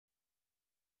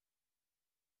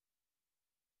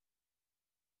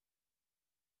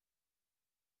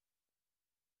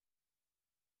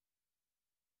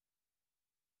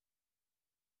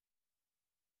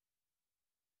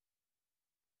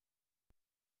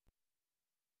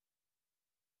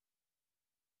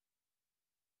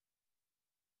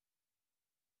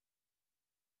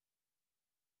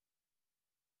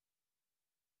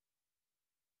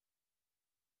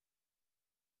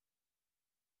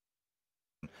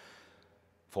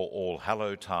For All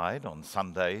Hallowtide on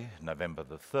Sunday, November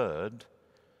the 3rd,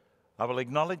 I will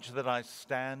acknowledge that I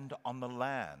stand on the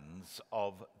lands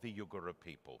of the Yugara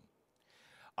people.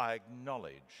 I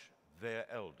acknowledge their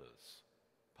elders,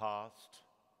 past,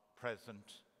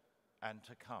 present, and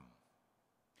to come.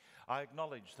 I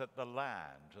acknowledge that the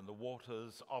land and the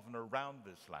waters of and around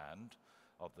this land,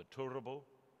 of the Turrbal,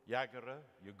 Yagara,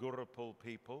 Yugurapul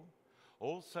people,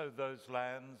 also those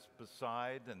lands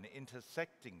beside and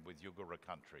intersecting with Yugara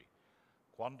country,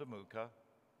 Quandamuka,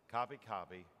 Kabi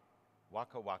Kabi,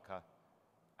 Waka Waka,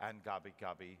 and Gabi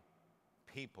Gabi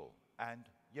people, and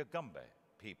Yagumbe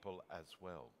people as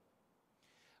well.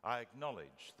 I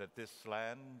acknowledge that this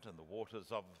land and the waters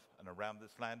of and around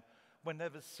this land were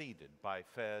never ceded by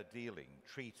fair dealing,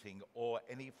 treating, or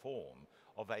any form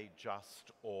of a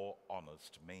just or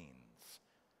honest means.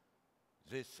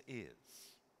 This is,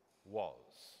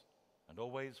 was, and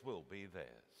always will be theirs.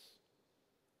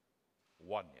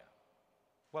 Wanya,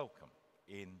 welcome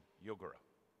in Yugara.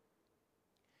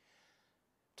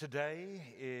 Today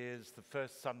is the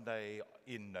first Sunday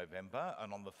in November,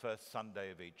 and on the first Sunday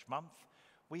of each month,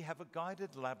 we have a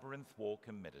guided labyrinth walk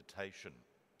and meditation.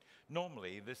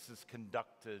 Normally, this is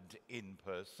conducted in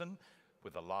person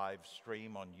with a live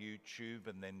stream on YouTube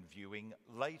and then viewing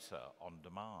later on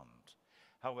demand.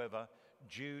 However,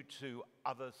 due to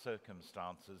other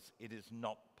circumstances, it is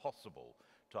not possible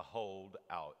to hold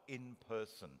our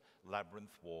in-person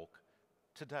labyrinth walk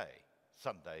today,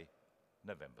 Sunday,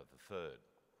 November the 3rd.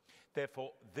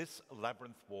 Therefore, this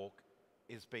labyrinth walk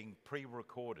is being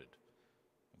pre-recorded.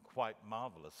 And quite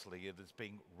marvelously, it is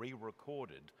being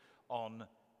re-recorded on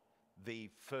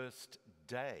the first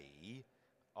day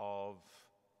of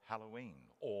Halloween,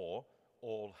 or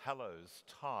All Hallows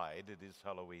Tide. It is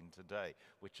Halloween today,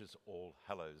 which is All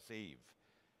Hallows Eve.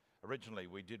 Originally,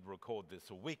 we did record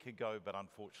this a week ago, but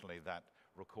unfortunately that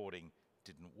recording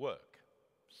didn't work.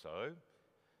 So,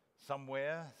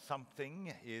 somewhere,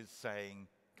 something is saying,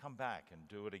 come back and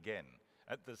do it again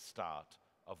at the start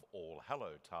of All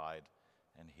Hallowtide,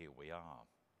 and here we are.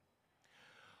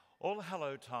 All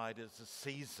Hallowtide is a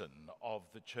season of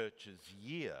the church's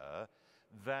year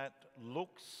that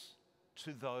looks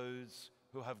to those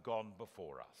who have gone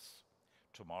before us.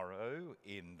 Tomorrow,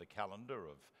 in the calendar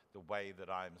of the way that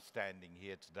I'm standing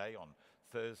here today on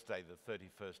Thursday, the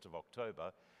 31st of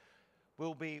October,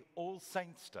 will be All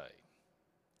Saints' Day.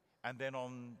 And then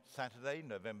on Saturday,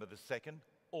 November the 2nd,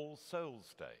 All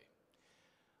Souls' Day.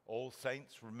 All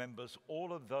Saints remembers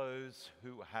all of those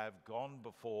who have gone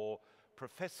before,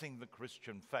 professing the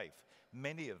Christian faith,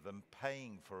 many of them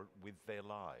paying for it with their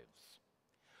lives.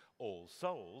 All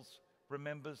Souls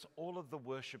remembers all of the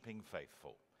worshipping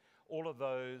faithful, all of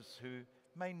those who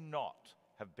may not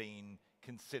have been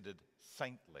considered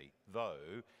saintly,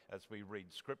 though, as we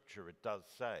read scripture, it does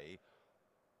say,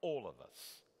 all of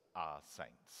us are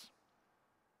saints.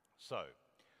 So,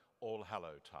 All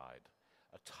Hallowtide,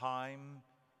 a time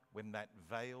when that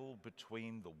veil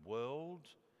between the world,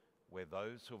 where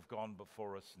those who have gone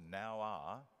before us now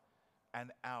are,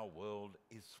 and our world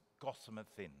is gossamer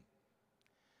thin.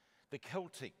 The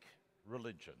Celtic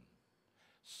religion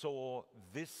saw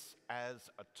this as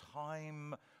a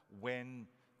time when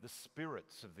the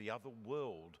spirits of the other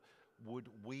world would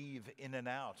weave in and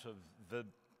out of the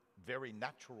very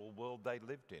natural world they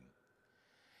lived in.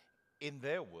 In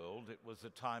their world, it was a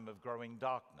time of growing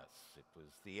darkness. It was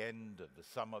the end of the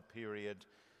summer period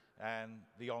and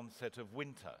the onset of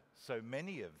winter. So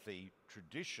many of the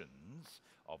traditions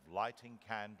of lighting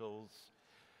candles,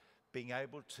 being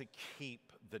able to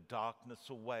keep the darkness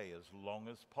away as long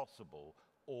as possible,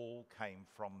 all came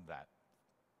from that.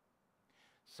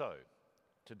 So,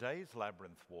 today's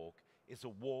Labyrinth Walk is a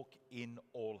walk in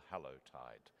All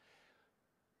Hallowtide.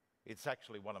 It's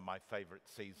actually one of my favorite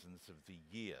seasons of the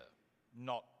year,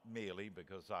 not merely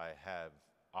because I have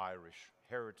Irish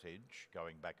heritage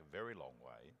going back a very long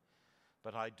way,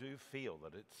 but I do feel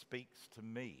that it speaks to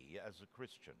me as a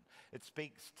Christian. It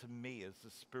speaks to me as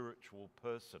a spiritual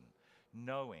person,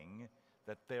 knowing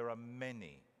that there are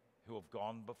many who have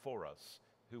gone before us,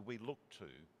 who we look to,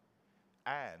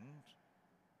 and,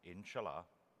 inshallah,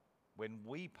 when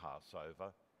we pass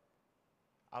over,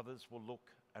 others will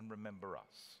look and remember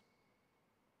us.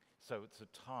 So it's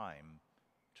a time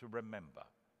to remember,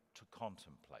 to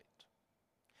contemplate.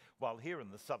 While here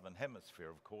in the Southern Hemisphere,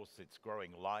 of course, it's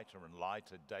growing lighter and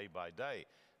lighter day by day,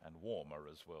 and warmer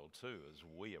as well too, as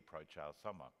we approach our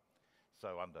summer.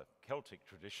 So under Celtic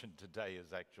tradition, today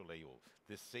is actually, or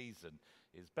this season,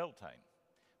 is Beltane.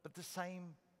 But the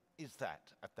same is that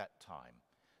at that time.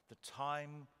 The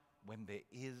time when there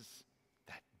is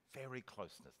that very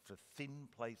closeness, the thin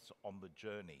place on the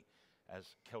journey,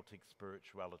 as Celtic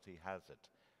spirituality has it.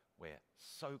 We're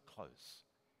so close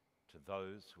to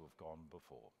those who have gone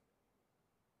before.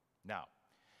 Now,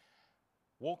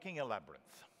 walking a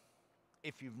labyrinth.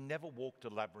 If you've never walked a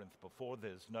labyrinth before,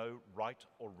 there's no right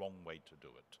or wrong way to do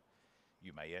it.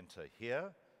 You may enter here,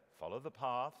 follow the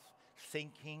path,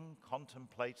 thinking,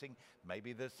 contemplating.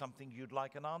 Maybe there's something you'd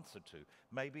like an answer to.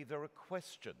 Maybe there are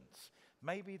questions.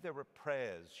 Maybe there are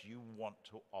prayers you want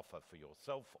to offer for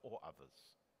yourself or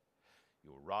others.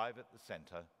 You arrive at the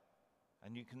center,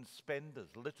 and you can spend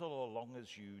as little or long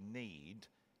as you need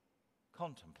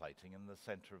contemplating in the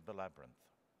center of the labyrinth.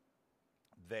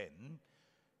 Then,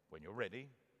 when you're ready,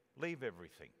 leave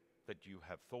everything that you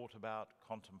have thought about,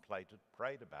 contemplated,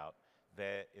 prayed about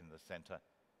there in the center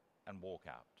and walk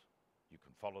out. You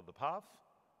can follow the path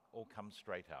or come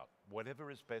straight out, whatever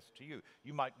is best to you.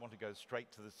 You might want to go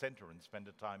straight to the center and spend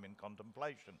a time in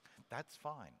contemplation. That's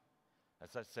fine.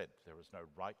 As I said, there is no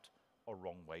right or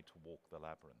wrong way to walk the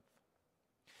labyrinth.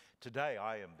 Today,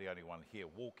 I am the only one here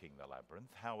walking the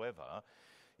labyrinth. However,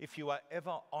 if you are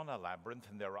ever on a labyrinth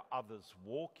and there are others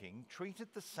walking, treat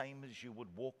it the same as you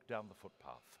would walk down the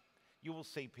footpath. You will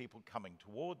see people coming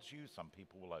towards you. Some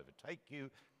people will overtake you.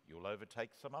 You'll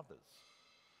overtake some others.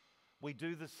 We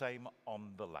do the same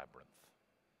on the labyrinth.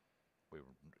 We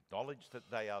acknowledge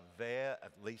that they are there,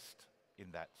 at least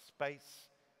in that space,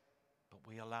 but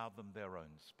we allow them their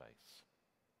own space.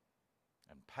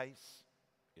 And pace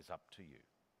is up to you,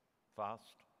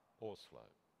 fast or slow.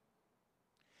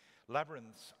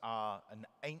 Labyrinths are an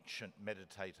ancient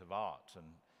meditative art and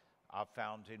are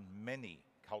found in many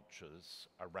cultures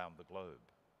around the globe.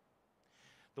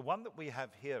 The one that we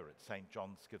have here at St.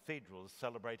 John's Cathedral is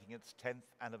celebrating its 10th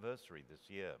anniversary this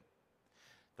year.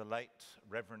 The late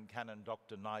Reverend Canon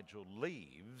Dr. Nigel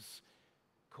Leaves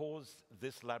caused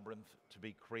this labyrinth to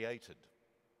be created.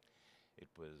 It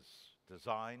was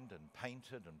designed and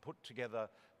painted and put together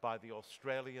by the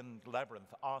Australian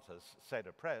labyrinth artist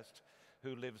Seda Prest,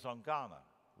 who lives on Ghana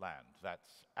land,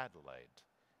 that's Adelaide.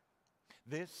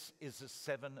 This is a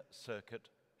 7-circuit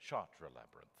Chartres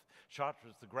labyrinth. Chartres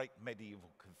is the great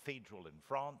medieval cathedral in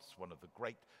France, one of the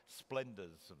great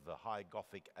splendors of the High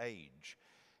Gothic age,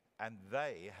 and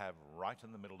they have right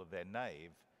in the middle of their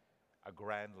nave a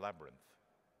grand labyrinth.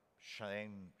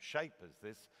 Same shape as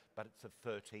this, but it's a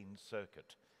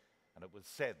 13-circuit. And it was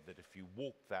said that if you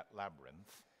walked that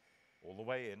labyrinth all the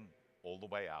way in, all the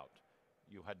way out,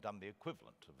 you had done the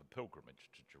equivalent of a pilgrimage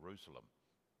to Jerusalem.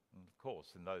 And of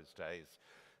course, in those days,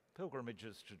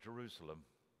 pilgrimages to Jerusalem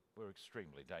were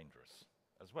extremely dangerous,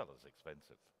 as well as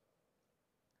expensive.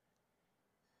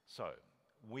 So,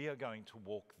 we are going to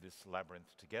walk this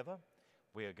labyrinth together.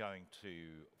 We are going to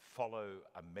follow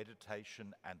a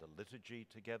meditation and a liturgy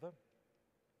together.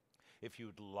 If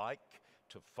you'd like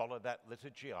to follow that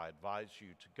liturgy, I advise you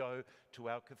to go to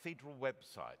our cathedral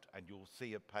website, and you'll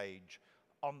see a page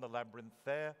on the labyrinth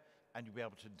there, and you'll be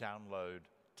able to download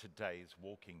today's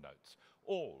walking notes.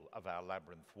 All of our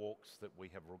labyrinth walks that we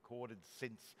have recorded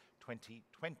since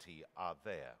 2020 are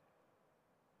there.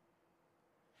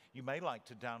 You may like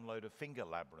to download a finger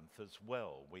labyrinth as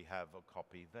well. We have a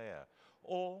copy there.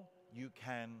 Or you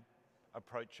can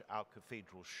approach our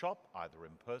cathedral shop, either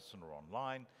in person or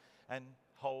online, and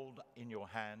hold in your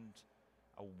hand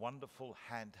a wonderful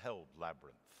handheld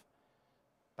labyrinth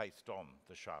based on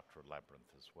the Chartres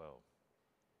labyrinth as well.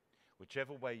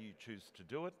 Whichever way you choose to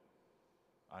do it,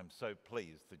 I'm so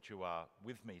pleased that you are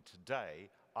with me today,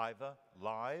 either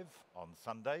live on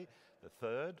Sunday, the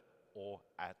 3rd, or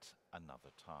at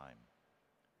another time.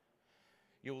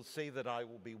 You'll see that I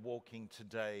will be walking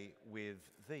today with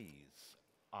these.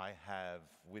 I have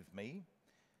with me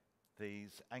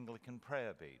these Anglican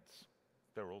prayer beads.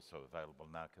 They're also available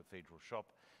in our cathedral shop,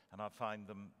 and I find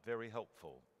them very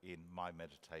helpful in my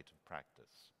meditative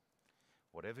practice.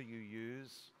 Whatever you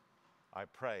use, I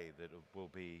pray that it will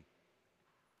be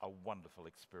a wonderful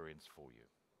experience for you.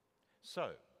 So,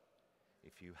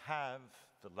 if you have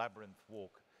the labyrinth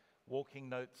walking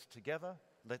notes together,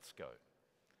 let's go.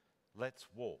 Let's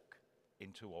walk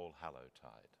into All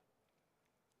Hallowtide.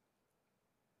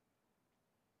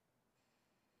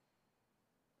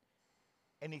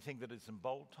 Anything that is in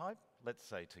bold type, let's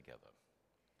say together.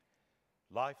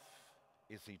 Life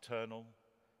is eternal,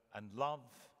 and love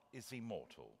is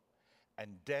immortal,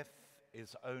 and death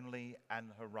is only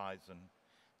an horizon,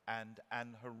 and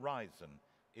an horizon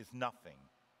is nothing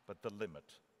but the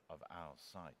limit of our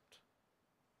sight.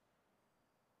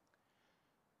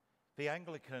 The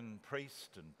Anglican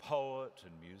priest and poet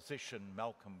and musician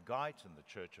Malcolm Guite in the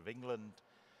Church of England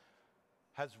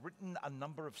has written a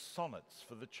number of sonnets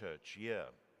for the church year,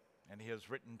 and he has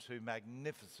written 2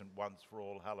 magnificent ones for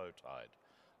All Hallowtide,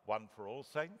 one for All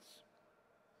Saints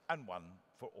and one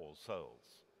for All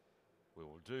Souls. We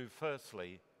will do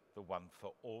firstly the one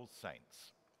for All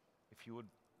Saints. If you would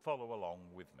follow along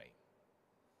with me.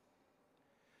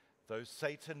 Though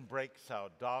Satan breaks our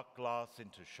dark glass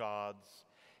into shards,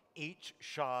 each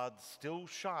shard still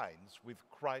shines with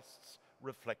Christ's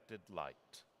reflected light.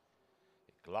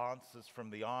 It glances from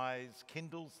the eyes,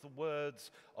 kindles the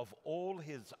words of all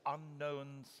his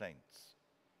unknown saints.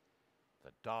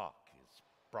 The dark is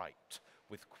bright,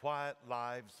 with quiet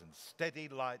lives and steady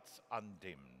lights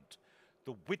undimmed,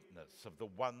 the witness of the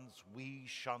ones we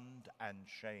shunned and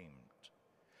shamed.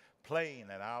 Plain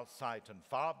in our sight and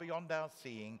far beyond our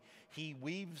seeing, he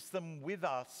weaves them with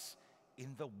us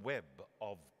in the web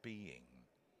of being.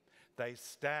 They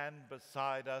stand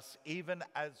beside us even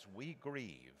as we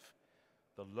grieve,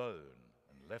 the lone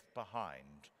and left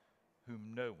behind,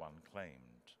 whom no one claimed.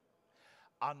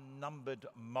 Unnumbered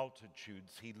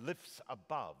multitudes he lifts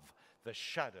above the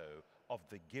shadow of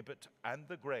the gibbet and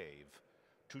the grave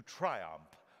to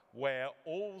triumph where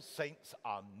all saints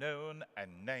are known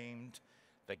and named,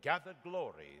 the gathered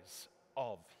glories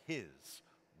of his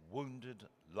wounded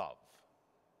love.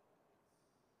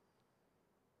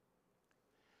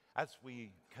 As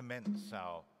we commence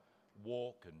our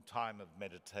walk and time of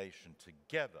meditation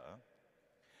together,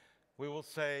 we will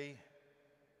say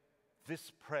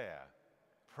this prayer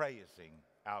praising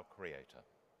our Creator.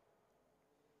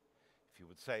 If you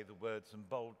would say the words in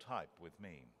bold type with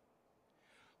me.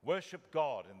 Worship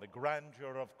God in the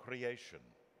grandeur of creation,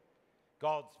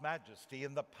 God's majesty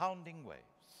in the pounding waves,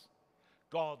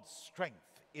 God's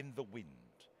strength in the wind,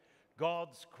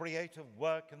 God's creative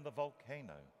work in the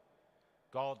volcano,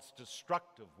 God's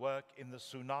destructive work in the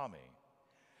tsunami,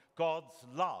 God's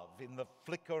love in the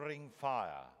flickering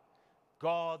fire,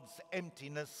 God's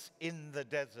emptiness in the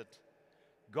desert,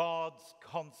 God's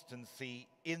constancy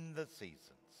in the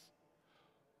seasons.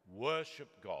 Worship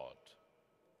God,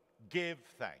 give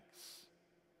thanks,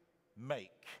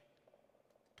 make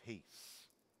peace.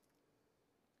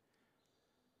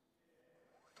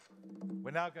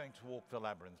 We're now going to walk the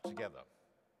labyrinth together.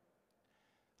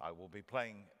 I will be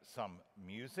playing some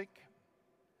music,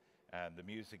 and the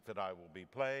music that I will be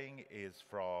playing is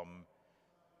from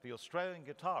the Australian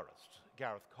guitarist,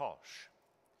 Gareth Koch.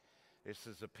 This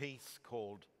is a piece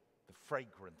called The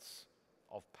Fragrance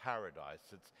of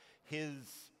Paradise. It's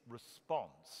his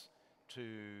response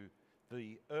to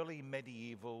the early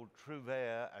medieval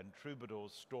trouvère and troubadour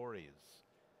stories.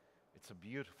 It's a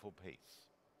beautiful piece,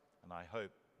 and I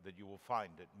hope that you will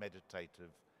find it meditative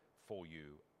for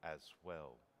you as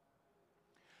well.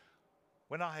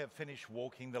 When I have finished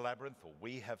walking the labyrinth, or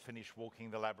we have finished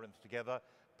walking the labyrinth together,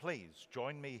 please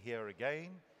join me here again,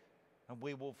 and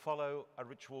we will follow a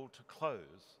ritual to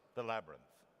close the labyrinth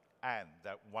and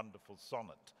that wonderful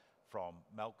sonnet from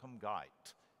Malcolm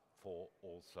Guite for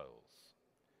All Souls.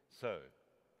 So,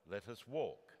 let us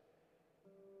walk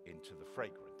into the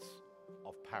fragrance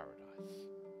of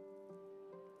paradise.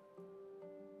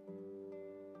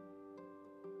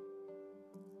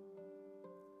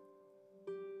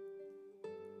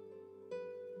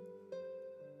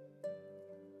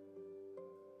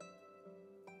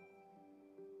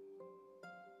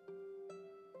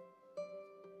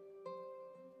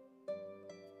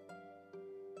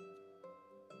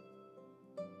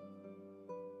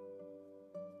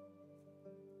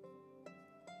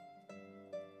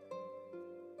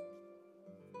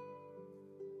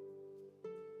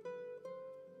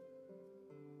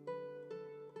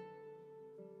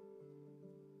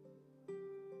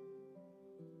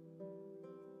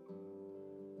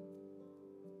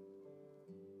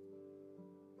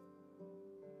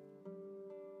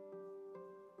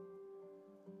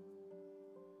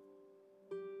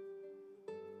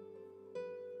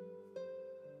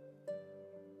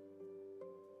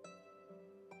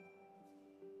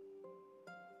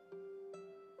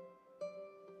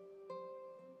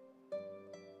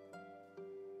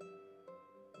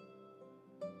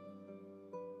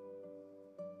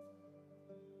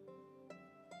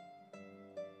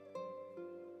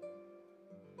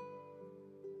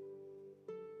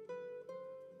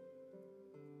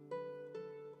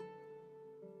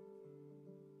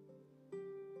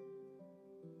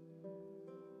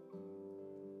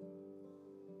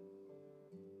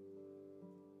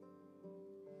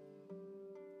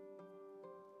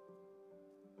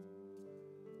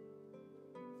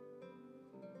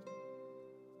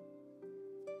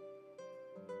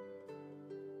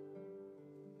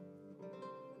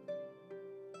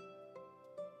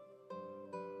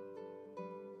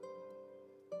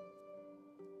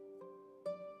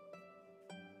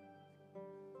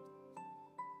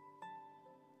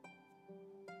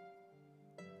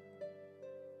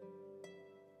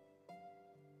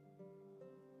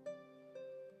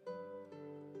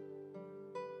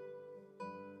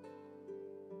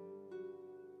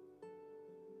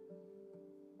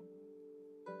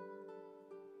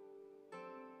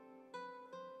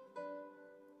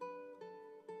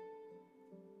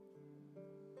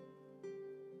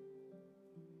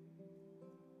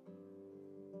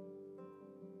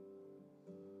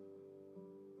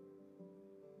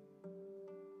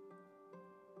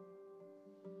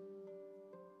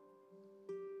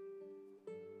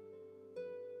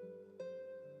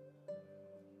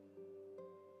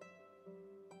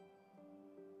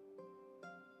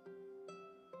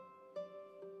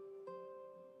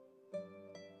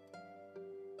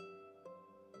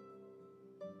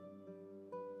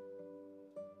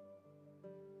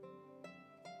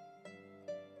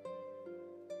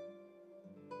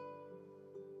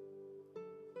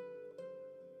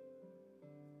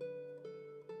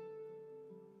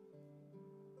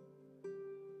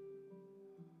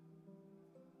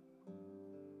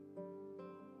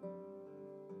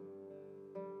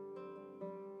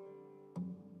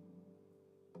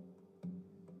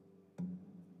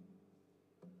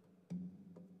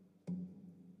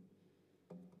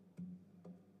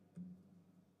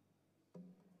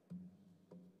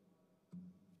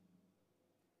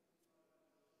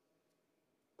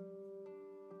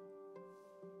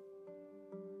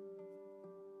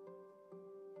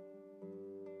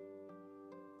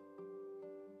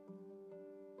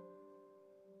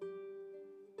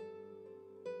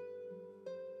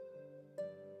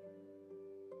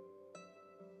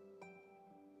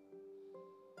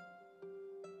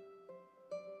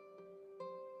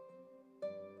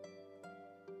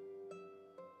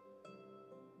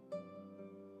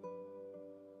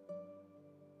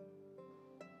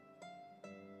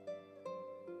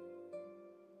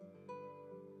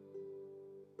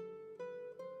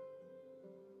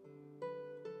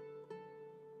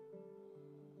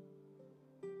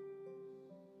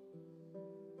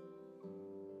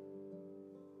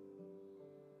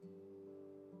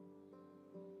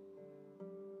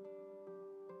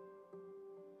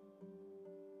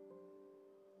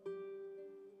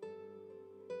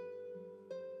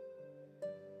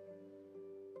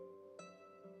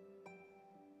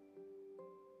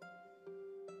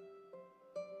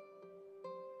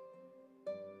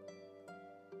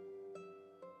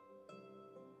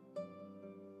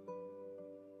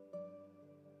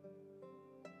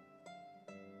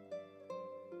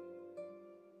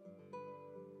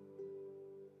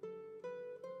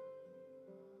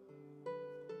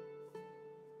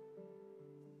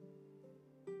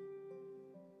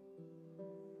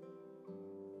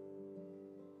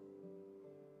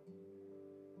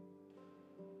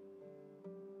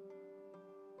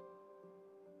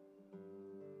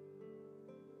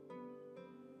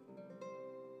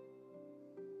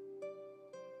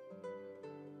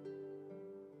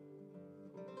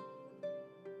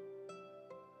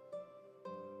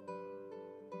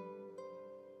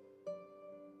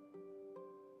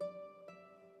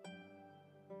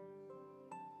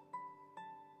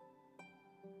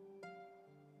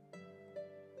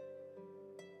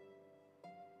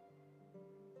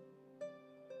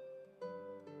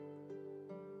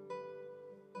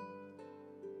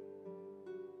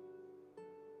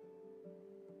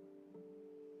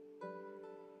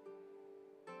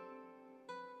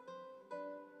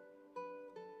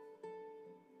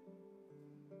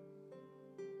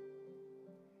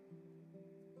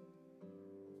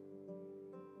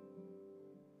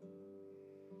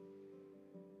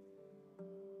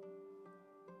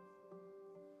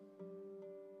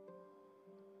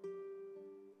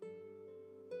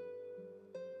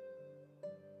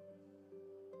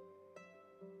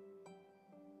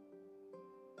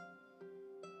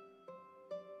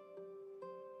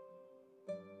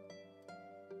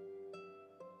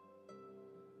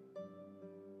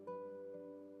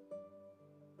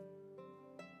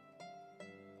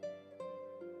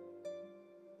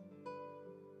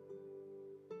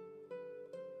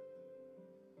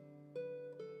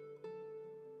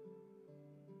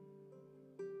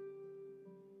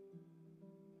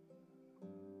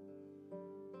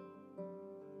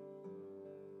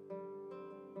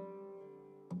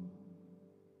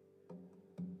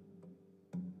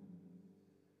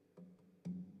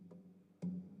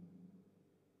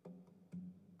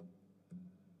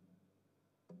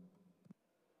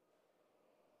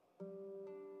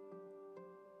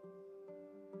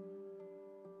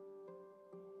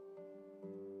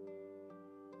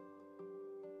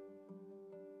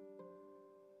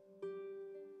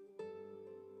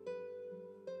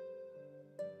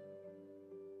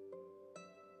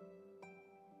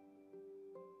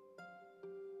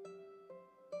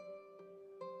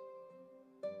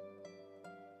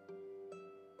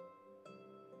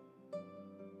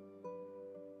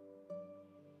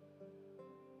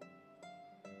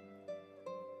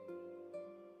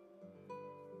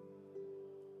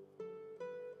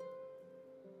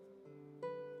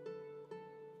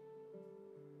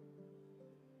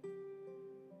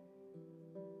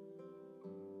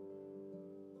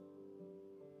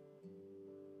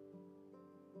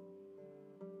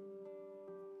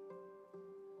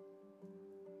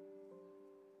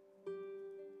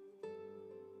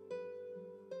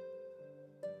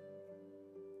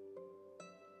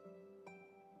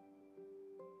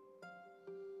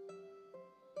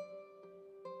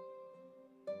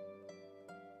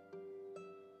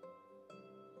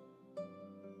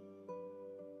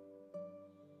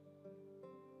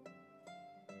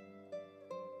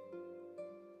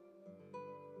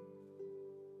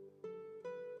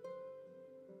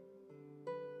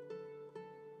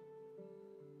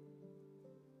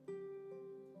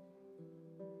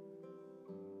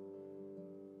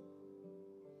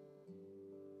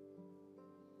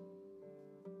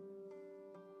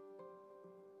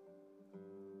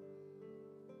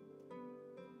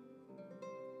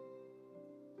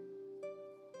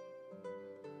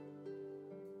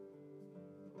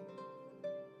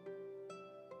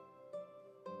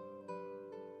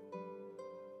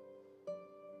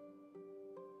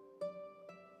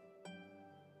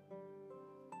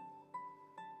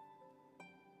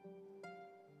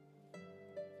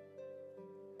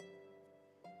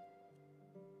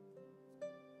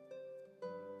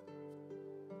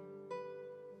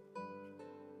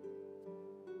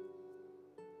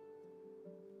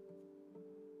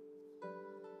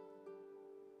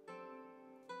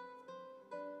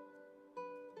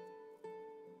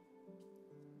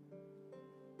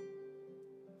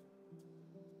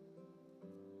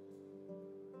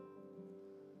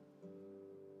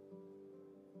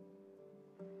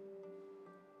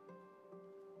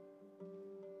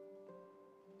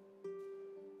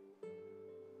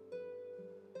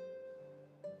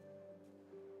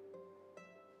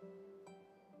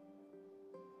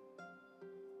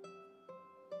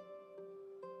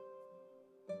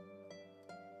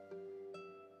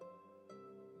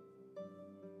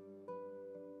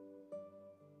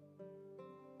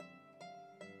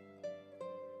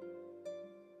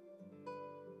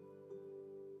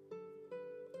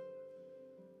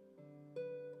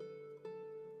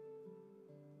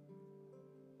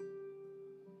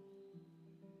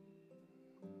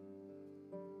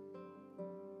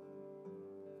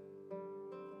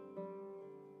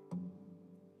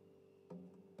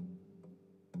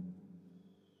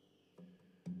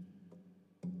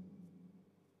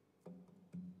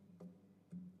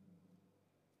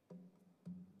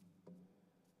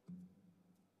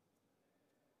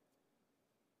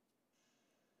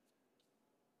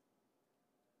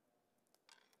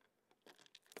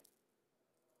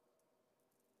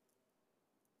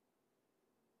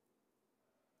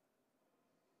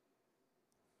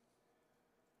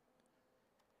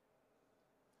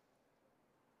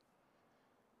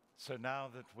 So now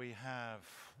that we have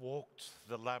walked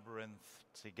the labyrinth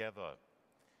together,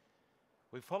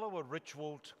 we follow a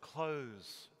ritual to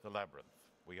close the labyrinth.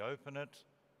 We open it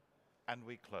and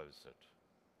we close it.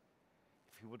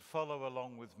 If you would follow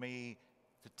along with me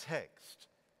the text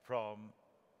from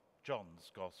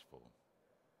John's Gospel.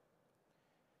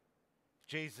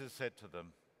 Jesus said to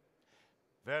them,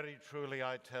 "Very truly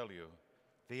I tell you,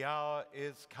 the hour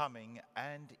is coming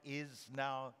and is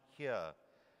now here,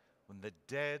 when the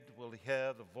dead will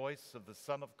hear the voice of the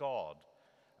Son of God,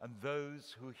 and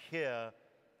those who hear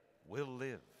will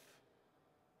live.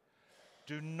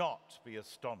 Do not be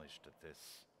astonished at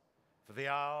this, for the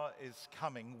hour is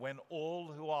coming when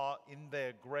all who are in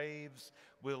their graves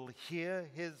will hear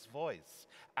his voice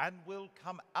and will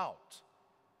come out,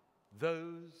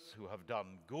 those who have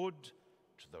done good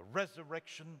to the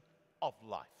resurrection of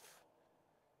life,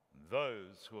 and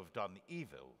those who have done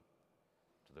evil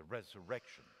to the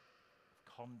resurrection of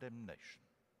condemnation."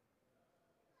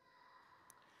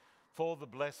 For the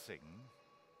blessing,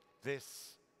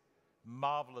 this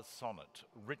marvelous sonnet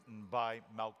written by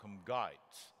Malcolm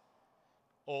Guite,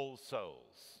 All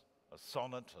Souls, a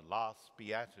sonnet, a last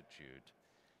beatitude,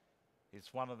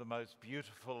 is one of the most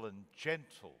beautiful and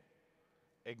gentle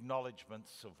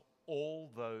acknowledgements of all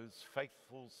those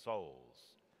faithful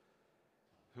souls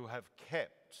who have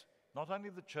kept not only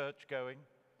the church going,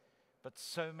 but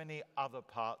so many other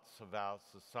parts of our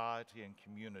society and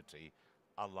community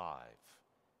alive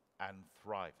and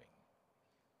thriving.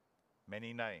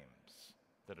 Many names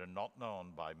that are not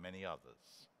known by many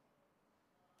others.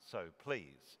 So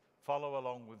please follow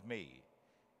along with me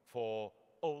for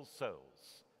All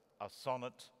Souls, a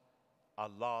sonnet, a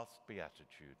last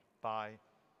beatitude by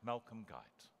Malcolm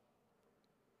Guite.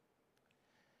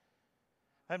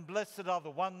 And blessed are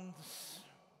the ones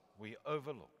we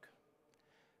overlook,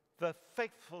 the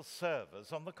faithful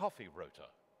servers on the coffee rota,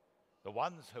 the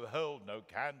ones who hold no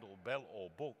candle, bell, or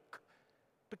book,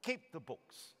 but keep the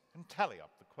books and tally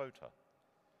up the quota,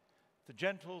 the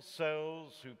gentle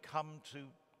souls who come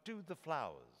to do the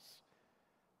flowers,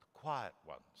 the quiet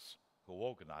ones who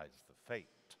organize the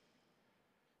fete,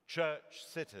 church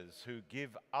sitters who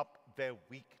give up their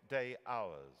weekday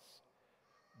hours,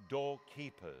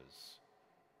 doorkeepers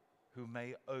who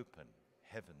may open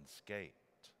heaven's gate.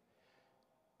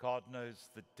 God knows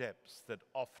the depths that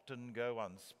often go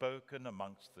unspoken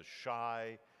amongst the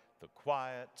shy, the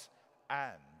quiet,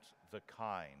 and the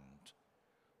kind,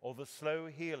 or the slow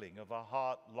healing of a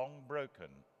heart long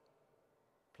broken,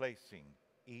 placing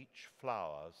each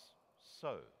flower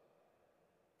so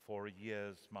for a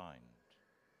year's mind.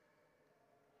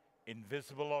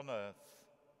 Invisible on earth,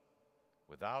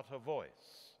 without a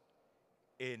voice,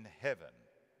 in heaven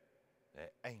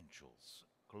their angels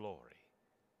glory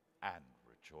and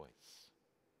rejoice.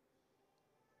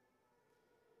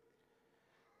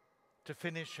 To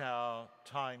finish our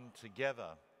time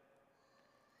together,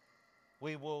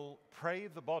 we will pray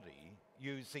the body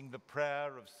using the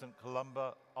prayer of St.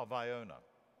 Columba of Iona.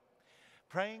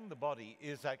 Praying the body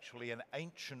is actually an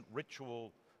ancient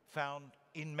ritual found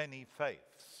in many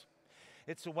faiths.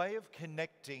 It's a way of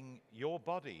connecting your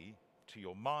body to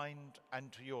your mind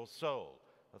and to your soul,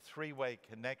 a three-way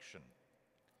connection.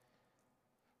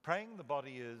 Praying the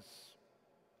body is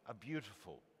a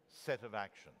beautiful set of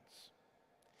actions.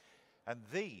 And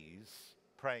these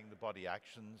praying the body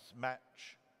actions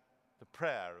match the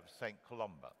prayer of St.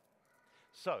 Columba.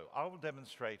 So I will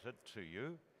demonstrate it to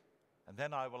you, and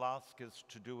then I will ask us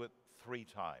to do it 3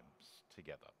 times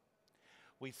together.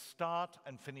 We start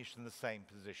and finish in the same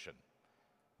position.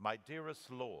 My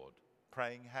dearest Lord,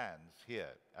 praying hands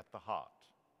here at the heart.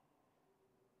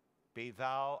 Be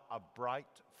thou a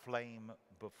bright flame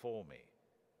before me.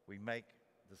 We make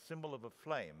the symbol of a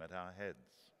flame at our heads.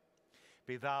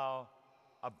 Be thou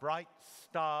a bright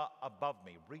star above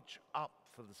me. Reach up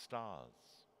for the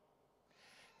stars.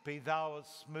 Be thou a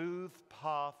smooth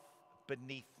path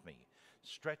beneath me.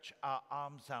 Stretch our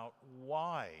arms out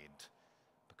wide,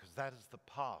 because that is the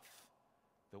path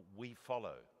that we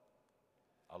follow,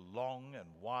 a long and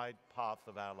wide path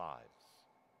of our lives.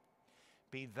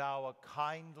 Be thou a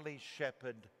kindly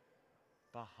shepherd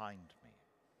behind me.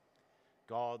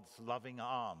 God's loving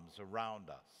arms around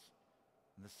us,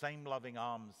 and the same loving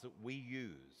arms that we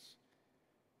use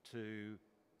to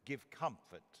give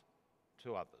comfort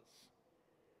to others.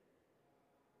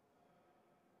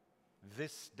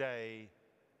 This day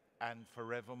and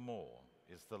forevermore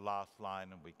is the last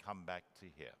line, and we come back to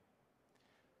here.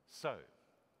 So,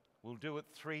 we'll do it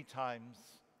 3 times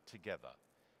together,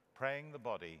 praying the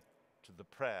body to the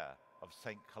prayer of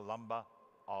St. Columba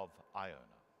of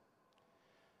Iona.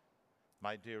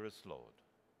 My dearest Lord,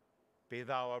 Be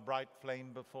thou a bright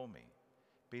flame before me.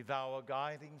 Be thou a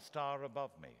guiding star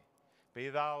above me. Be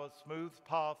thou a smooth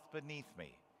path beneath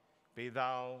me. Be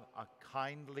thou a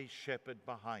kindly shepherd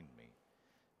behind me,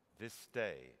 this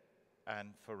day and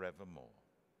forevermore.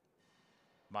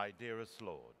 My dearest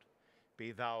Lord,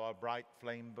 be thou a bright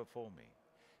flame before me.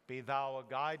 Be thou a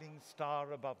guiding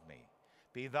star above me.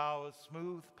 Be thou a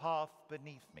smooth path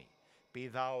beneath me. Be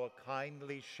thou a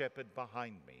kindly shepherd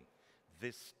behind me,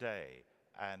 this day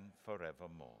and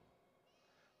forevermore.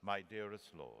 My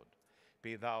dearest Lord,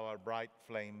 be thou a bright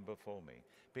flame before me.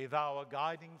 Be thou a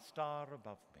guiding star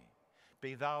above me.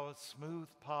 Be thou a smooth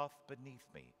path beneath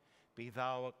me. Be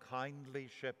thou a kindly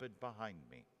shepherd behind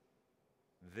me,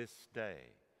 this day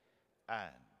and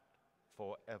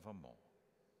forevermore.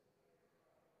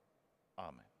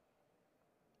 Amen.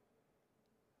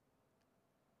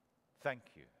 Thank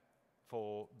you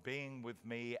for being with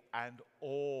me and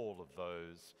all of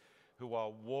those who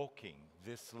are walking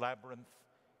this labyrinth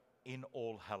in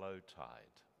All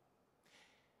Hallowtide.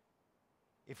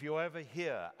 If you're ever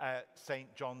here at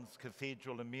St. John's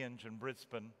Cathedral in Meanjin,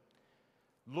 Brisbane,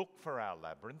 look for our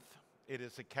labyrinth. It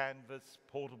is a canvas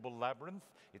portable labyrinth.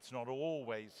 It's not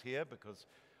always here because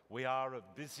we are a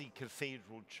busy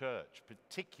cathedral church,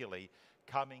 particularly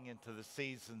coming into the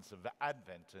seasons of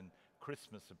Advent and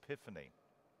Christmas Epiphany.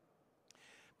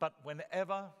 But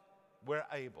whenever we're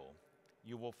able,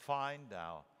 you will find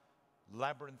our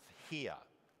labyrinth here,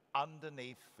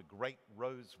 underneath the great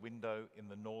rose window in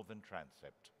the northern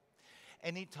transept.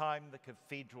 Anytime the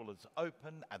cathedral is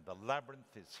open and the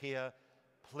labyrinth is here,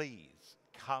 please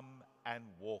come and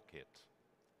walk it.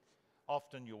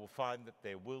 Often you will find that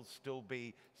there will still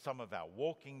be some of our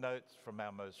walking notes from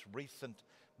our most recent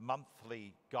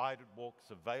monthly guided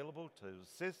walks available to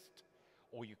assist,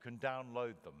 or you can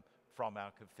download them from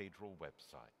our cathedral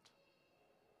website.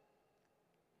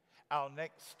 Our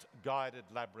next guided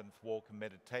labyrinth walk and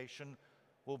meditation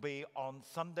will be on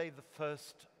Sunday the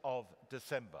 1st of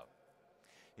December.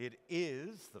 It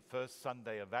is the first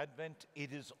Sunday of Advent.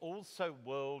 It is also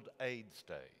World AIDS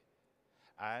Day.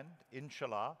 And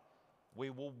inshallah, we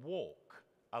will walk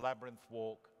a labyrinth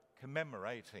walk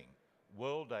commemorating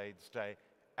World AIDS Day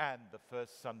and the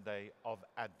first Sunday of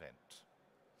Advent.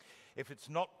 If it's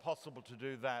not possible to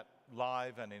do that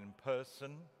live and in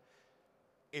person,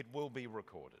 it will be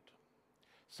recorded.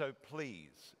 So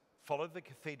please follow the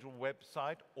Cathedral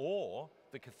website or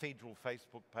the Cathedral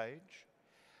Facebook page,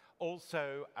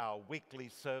 also our weekly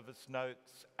service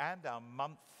notes and our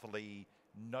monthly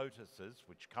notices,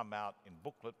 which come out in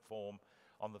booklet form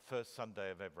on the first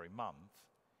Sunday of every month.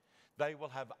 They will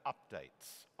have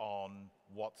updates on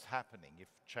what's happening if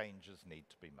changes need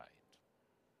to be made.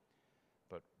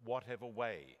 But whatever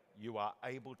way you are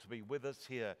able to be with us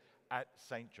here at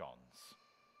St. John's,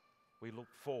 we look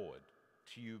forward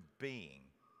to you being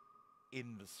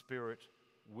in the Spirit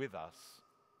with us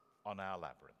on our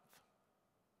labyrinth.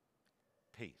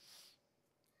 Peace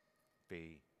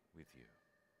be with you.